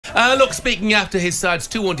Look, speaking after his side's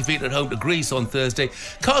 2-1 defeat at home to Greece on Thursday,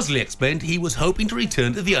 Carsley explained he was hoping to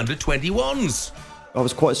return to the under-21s. I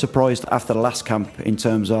was quite surprised after the last camp in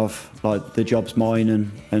terms of like the job's mine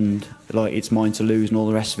and like it's mine to lose and all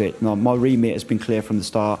the rest of it. My remit has been clear from the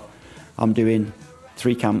start. I'm doing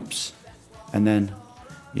 3 camps, and then,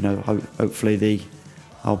 you know, hopefully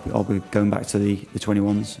I'll be going back to the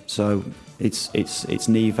 21s. So it's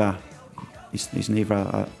neither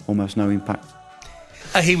almost no impact.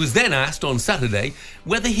 He was then asked on Saturday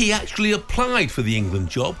whether he actually applied for the England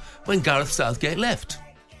job when Gareth Southgate left.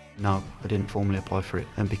 No, I didn't formally apply for it,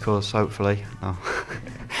 and because hopefully, no,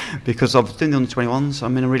 because I've done the under-21s.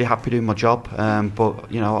 I'm really happy doing my job,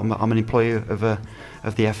 but you know, I'm an employee of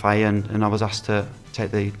the FA, and I was asked to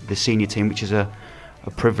take the senior team, which is a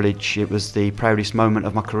privilege. It was the proudest moment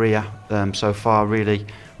of my career so far. Really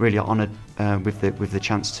honoured with the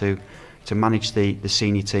chance to manage the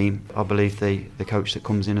senior team. I believe the coach that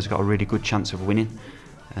comes in has got a really good chance of winning,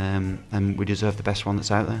 and we deserve the best one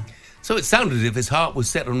that's out there. So it sounded as if his heart was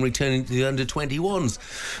set on returning to the under-21s.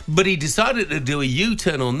 But he decided to do a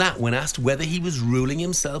U-turn on that when asked whether he was ruling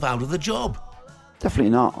himself out of the job. Definitely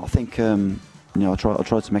not. I think you know, I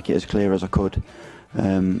tried to make it as clear as I could.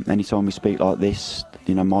 Anytime we speak like this,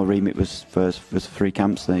 you know, my remit was for 3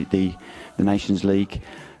 camps, the Nations League.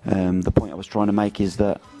 The point I was trying to make is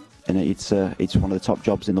that, you know, it's one of the top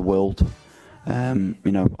jobs in the world. You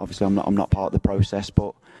know, obviously I'm not part of the process,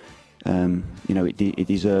 but you know, it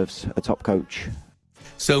deserves a top coach.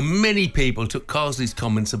 So many people took Carsley's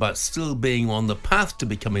comments about still being on the path to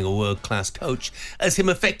becoming a world-class coach as him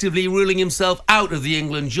effectively ruling himself out of the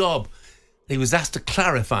England job. He was asked to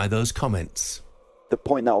clarify those comments. The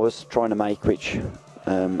point that I was trying to make, which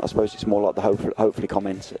I suppose it's more like the hopefully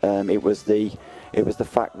comment, it was the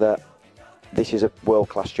fact that this is a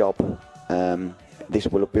world-class job. This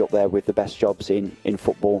will be up there with the best jobs in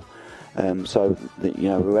football. So, you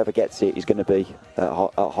know, whoever gets it is going to be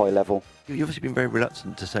at a high level. You've obviously been very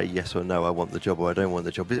reluctant to say yes or no, I want the job or I don't want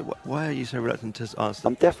the job. Why are you so reluctant to answer?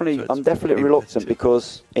 I'm definitely reluctant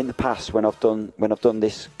because in the past, when I've done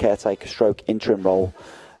this caretaker stroke interim role,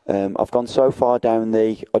 I've gone so far down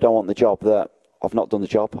the I don't want the job that I've not done the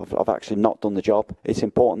job. I've actually not done the job. It's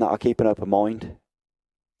important that I keep an open mind.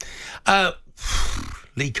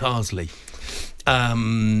 Lee Carsley.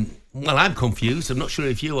 Well, I'm confused. I'm not sure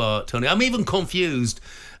if you are, Tony. I'm even confused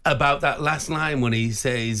about that last line when he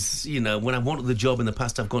says, you know, when I wanted the job in the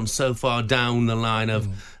past, I've gone so far down the line of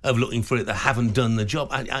looking for it that I haven't done the job.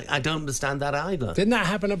 I don't understand that either. Didn't that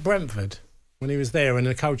happen at Brentford when he was there in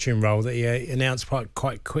a coaching role, that he announced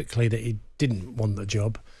quite quickly that he didn't want the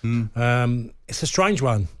job? It's a strange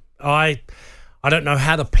one. I don't know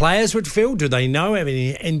how the players would feel. Do they know? Have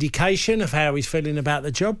any indication of how he's feeling about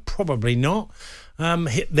the job? Probably not.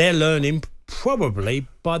 They're learning probably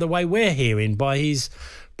by the way we're hearing, by his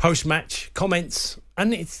post-match comments,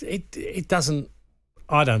 and it doesn't.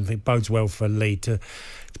 I don't think bodes well for Lee to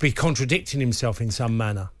be contradicting himself in some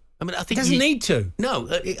manner. I mean, I think he doesn't need to. No,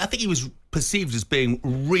 I think he was perceived as being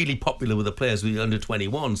really popular with the players with the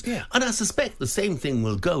under-21s. Yeah. And I suspect the same thing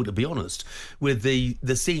will go, to be honest, with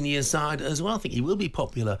the senior side as well. I think he will be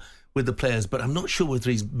popular with the players, but I'm not sure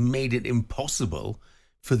whether he's made it impossible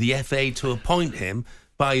for the FA to appoint him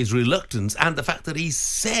by his reluctance and the fact that he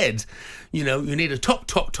said, you know, you need a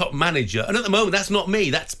top manager. And at the moment, that's not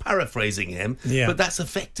me. That's paraphrasing him. Yeah. But that's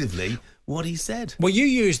effectively what he said. Well, you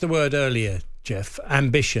used the word earlier, Jeff,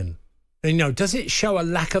 ambition. And, you know, does it show a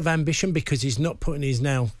lack of ambition because he's not putting his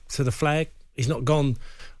nail to the flag? He's not gone,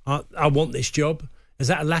 I want this job. Is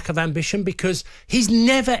that a lack of ambition? Because he's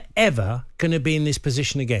never, ever going to be in this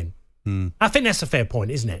position again. I think that's a fair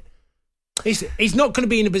point, isn't it? He's not going to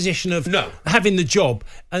be in a position of having the job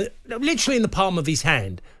literally in the palm of his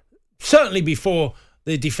hand. Certainly before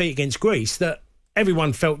the defeat against Greece, that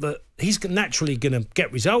everyone felt that he's naturally going to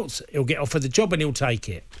get results. He'll get offered the job and he'll take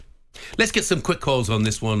it. Let's get some quick calls on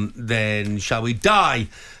this one then, shall we? Di,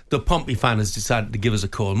 the Pompey fan, has decided to give us a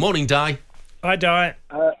call. Morning, Di. Hi, Di.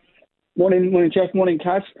 Morning, Jeff. Morning,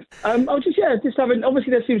 Kaz. I was just having.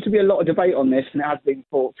 Obviously, there seems to be a lot of debate on this, and it has been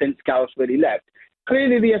for since Gareth really left.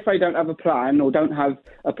 Clearly, the FA don't have a plan or don't have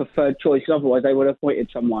a preferred choice. Otherwise, they would have appointed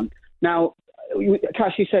someone. Now,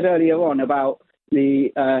 Kaz, you said earlier on about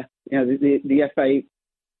the FA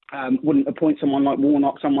wouldn't appoint someone like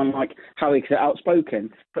Warnock, someone like Harry, because they're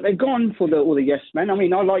outspoken. But they've gone for all the yes men. I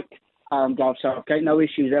mean, I like Gareth Southgate, no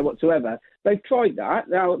issues there whatsoever. They've tried that.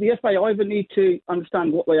 Now, the FA either need to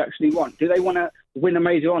understand what they actually want. Do they want to win a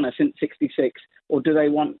major honour since '66, or do they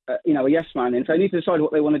want a yes man in? So they need to decide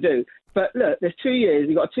what they want to do. But look, there's 2 years.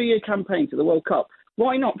 You've got a 2-year campaign to the World Cup.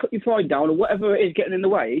 Why not put your pride down or whatever it is getting in the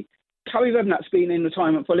way? Harry Redknapp's been in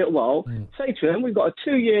retirement for a little while. Say to him, we've got a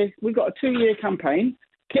two-year campaign.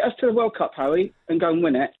 Get us to the World Cup, Harry, and go and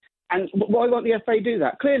win it. And why won't the FA do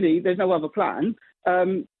that? Clearly, there's no other plan.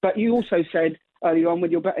 But you also said earlier on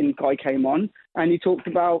when your betting guy came on, and you talked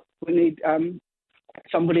about we need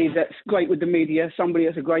somebody that's great with the media, somebody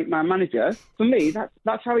that's a great man manager. For me,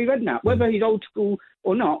 that's Harry Redknapp. Whether he's old school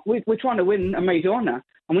or not, we're trying to win a major honour,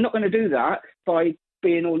 and we're not going to do that by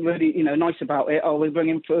being all really, nice about it. Oh, we're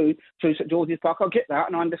bringing food through St George's Park. I get that,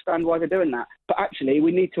 and I understand why they're doing that. But actually,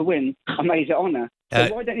 we need to win a major honour.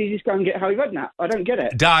 So why don't you just go and get Harry Redknapp? I don't get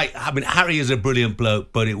it. Harry is a brilliant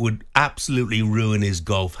bloke, but it would absolutely ruin his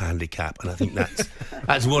golf handicap, and I think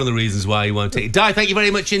that's one of the reasons why he won't take it. Di, thank you very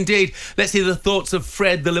much indeed. Let's hear the thoughts of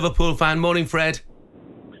Fred, the Liverpool fan. Morning, Fred.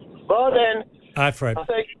 Morning. Hi, Fred. I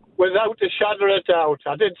think, without a shadow of doubt,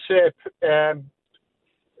 I did say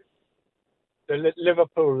the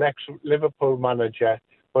Liverpool manager,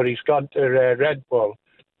 but he's gone to Red Bull.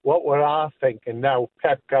 What were I thinking now,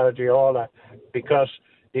 Pep Guardiola? Because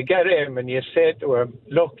you get him and you say to him,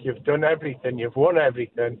 look, you've done everything, you've won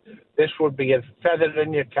everything. This would be a feather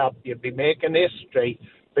in your cap. You'd be making history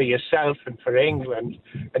for yourself and for England.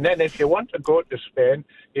 And then if you want to go to Spain,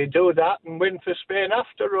 you do that and win for Spain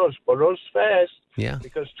after us, but us first. Yeah.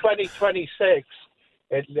 Because 2026,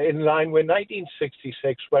 in line with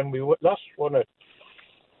 1966 when we won it.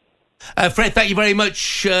 Fred, thank you very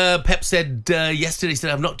much. Pep said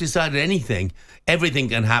yesterday, I've not decided anything. Everything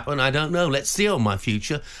can happen. I don't know. Let's see on my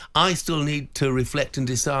future. I still need to reflect and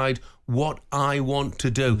decide what I want to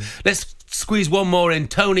do. Let's squeeze one more in.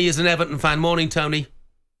 Tony is an Everton fan. Morning, Tony.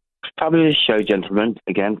 Fabulous show, gentlemen,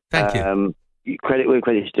 again. Thank you. Credit where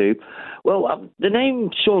credit's due. Well, the name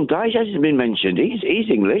Sean Dyche hasn't been mentioned. He's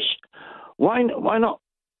English. Why not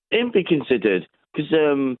him be considered?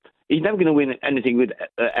 Because he's never going to win anything with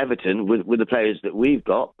Everton with the players that we've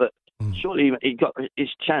got, but surely he got his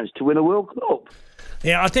chance to win a World Cup.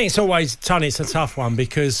 Yeah, I think it's always, Tony, it's a tough one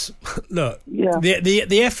because, look,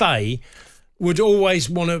 the FA would always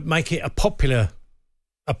want to make it a popular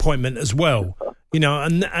appointment as well.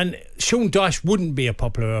 And Sean Dyche wouldn't be a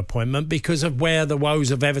popular appointment because of where the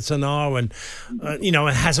woes of Everton are and, and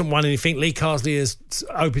hasn't won anything. Lee Carsley has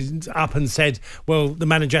opened up and said, well, the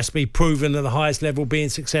manager has to be proven at the highest level, being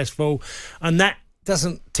successful. And that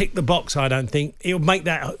doesn't tick the box, I don't think. It would make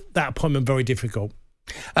that appointment very difficult.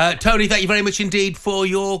 Tony, thank you very much indeed for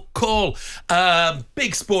your call.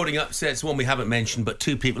 Big sporting upsets, one we haven't mentioned, but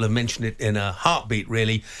two people have mentioned it in a heartbeat,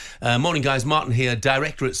 really. Morning, guys. Martin here,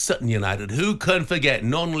 director at Sutton United. Who can forget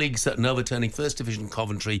non-league Sutton overturning First Division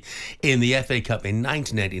Coventry in the FA Cup in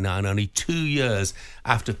 1989, only 2 years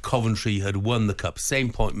after Coventry had won the Cup.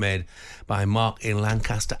 Same point made by Mark in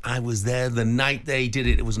Lancaster. I was there the night they did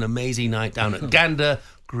it. It was an amazing night down at Gander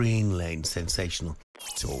Green Lane. Sensational.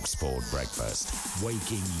 talkSPORT Breakfast,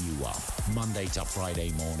 waking you up Monday to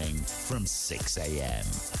Friday morning from 6 a.m.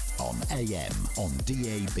 on AM, on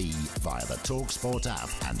DAB, via the talkSPORT app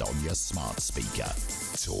and on your smart speaker.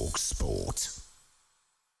 talkSPORT.